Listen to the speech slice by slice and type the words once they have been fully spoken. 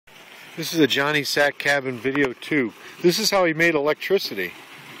This is a Johnny Sack Cabin video too. This is how he made electricity.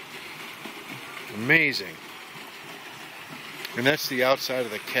 Amazing. And that's the outside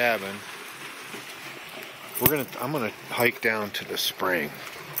of the cabin. I'm gonna hike down to the spring.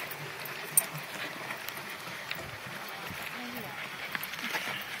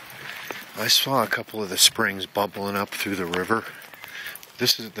 I saw a couple of the springs bubbling up through the river.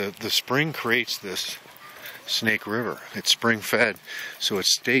 This is the spring creates this Snake River. It's spring fed, so it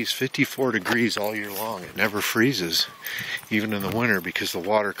stays 54 degrees all year long. It never freezes, even in the winter, because the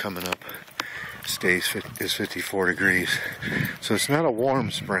water coming up is 54 degrees. So it's not a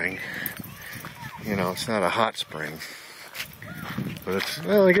warm spring. You know, it's not a hot spring. But it's,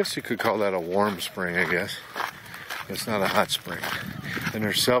 well, I guess you could call that a warm spring, I guess. It's not a hot spring. And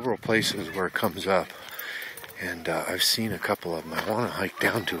there's several places where it comes up. And I've seen a couple of them. I want to hike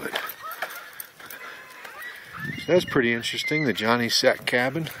down to it. So that's pretty interesting, the Johnny Sack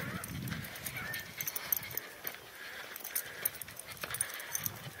Cabin.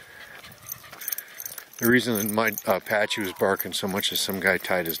 The reason my Patchy was barking so much is some guy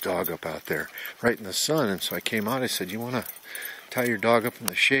tied his dog up out there right in the sun. And so I came out, I said, "You want to tie your dog up in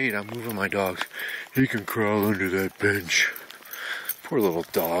the shade? I'm moving my dogs. He can crawl under that bench." Poor little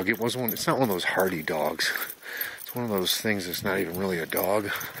dog. It's not one of those hardy dogs. It's one of those things that's not even really a dog.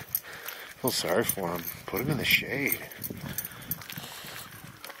 I feel sorry for him. Put him in the shade.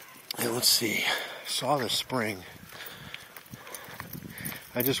 Hey, let's see. Saw the spring.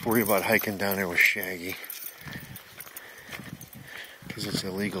 I just worry about hiking down there with Shaggy, because it's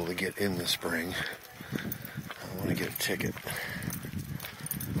illegal to get in the spring. I want to get a ticket.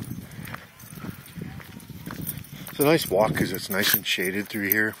 It's a nice walk because it's nice and shaded through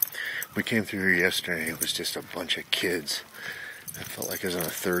here. We came through here yesterday. It was just a bunch of kids. I felt like I was in a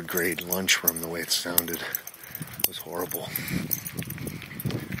third grade lunchroom the way it sounded. It was horrible.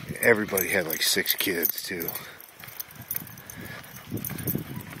 Everybody had like 6 kids too.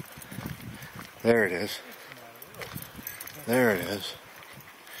 There it is. There it is.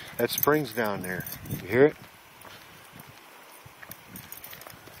 That spring's down there. You hear it?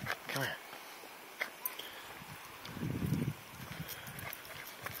 Come here.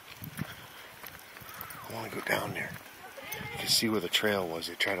 I want to go down there. You can see where the trail was.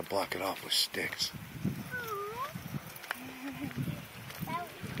 They try to block it off with sticks.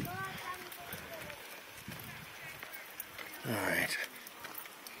 Alright.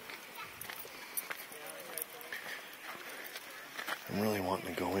 I'm really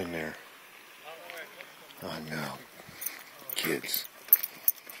wanting to go in there. Oh no. Kids.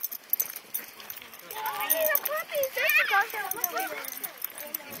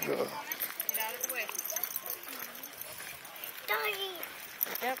 Ugh.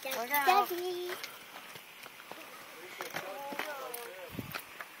 Yep, look out.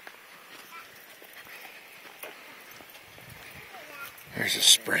 There's a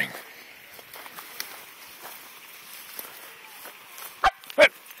spring. Hey,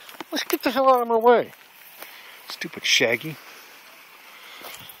 let's get the hell out of my way. Stupid Shaggy.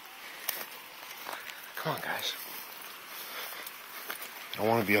 Come on, guys. I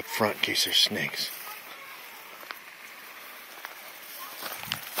want to be up front in case there's snakes.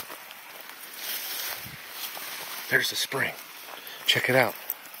 There's the spring. Check it out.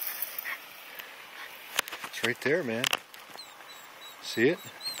 It's right there, man. See it?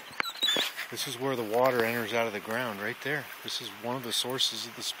 This is where the water enters out of the ground, right there. This is one of the sources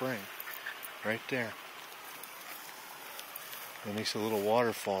of the spring. Right there. It makes a little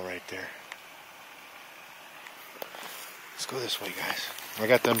waterfall right there. Let's go this way, guys. I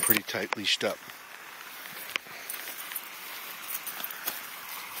got them pretty tight leashed up.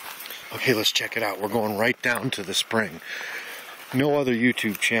 Okay, let's check it out. We're going right down to the spring. No other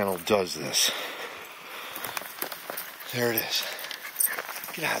YouTube channel does this. There it is.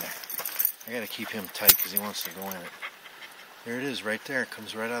 Get out of there. I gotta keep him tight because he wants to go in it. There it is, right there. It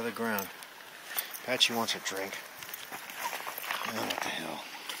comes right out of the ground. Patchy wants a drink. Oh, what the hell.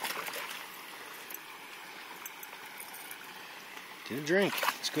 Get a drink.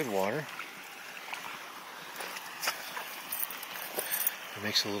 It's good water. It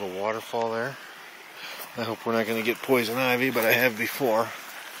makes a little waterfall there. I hope we're not going to get poison ivy, but I have before.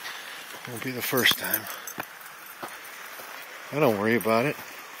 Won't be the first time. I don't worry about it.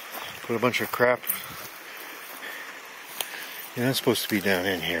 Put a bunch of crap. You're not supposed to be down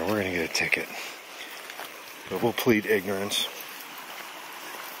in here. We're going to get a ticket. But we'll plead ignorance.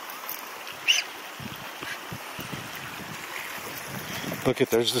 Look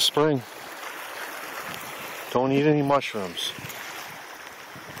at, there's the spring. Don't eat any mushrooms.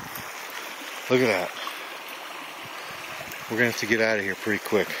 Look at that. We're going to have to get out of here pretty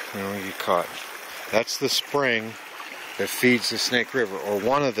quick. We don't want to get caught. That's the spring that feeds the Snake River, or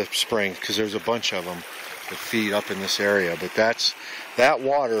one of the springs, because there's a bunch of them that feed up in this area. But that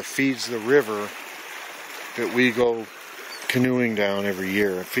water feeds the river that we go canoeing down every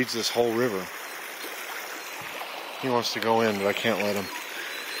year. It feeds this whole river. He wants to go in, but I can't let him.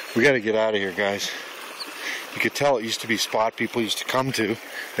 We got to get out of here, guys. You could tell it used to be a spot people used to come to.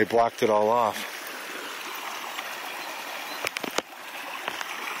 They blocked it all off.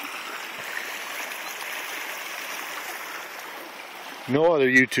 No other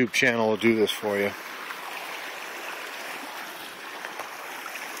YouTube channel will do this for you.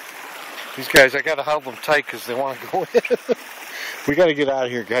 These guys, I gotta hold them tight because they want to go in. We gotta get out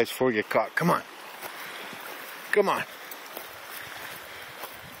of here, guys, before we get caught. Come on. Come on.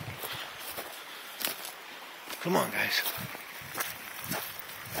 Come on, guys.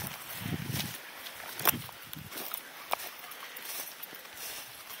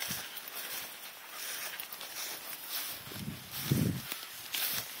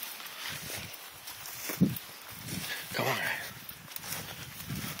 Come on, guys.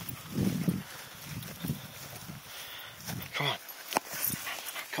 Come on.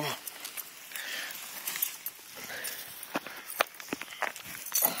 Come on.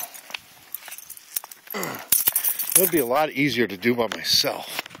 It would be a lot easier to do by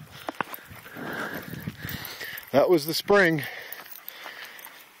myself. That was the spring.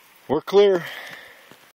 We're clear.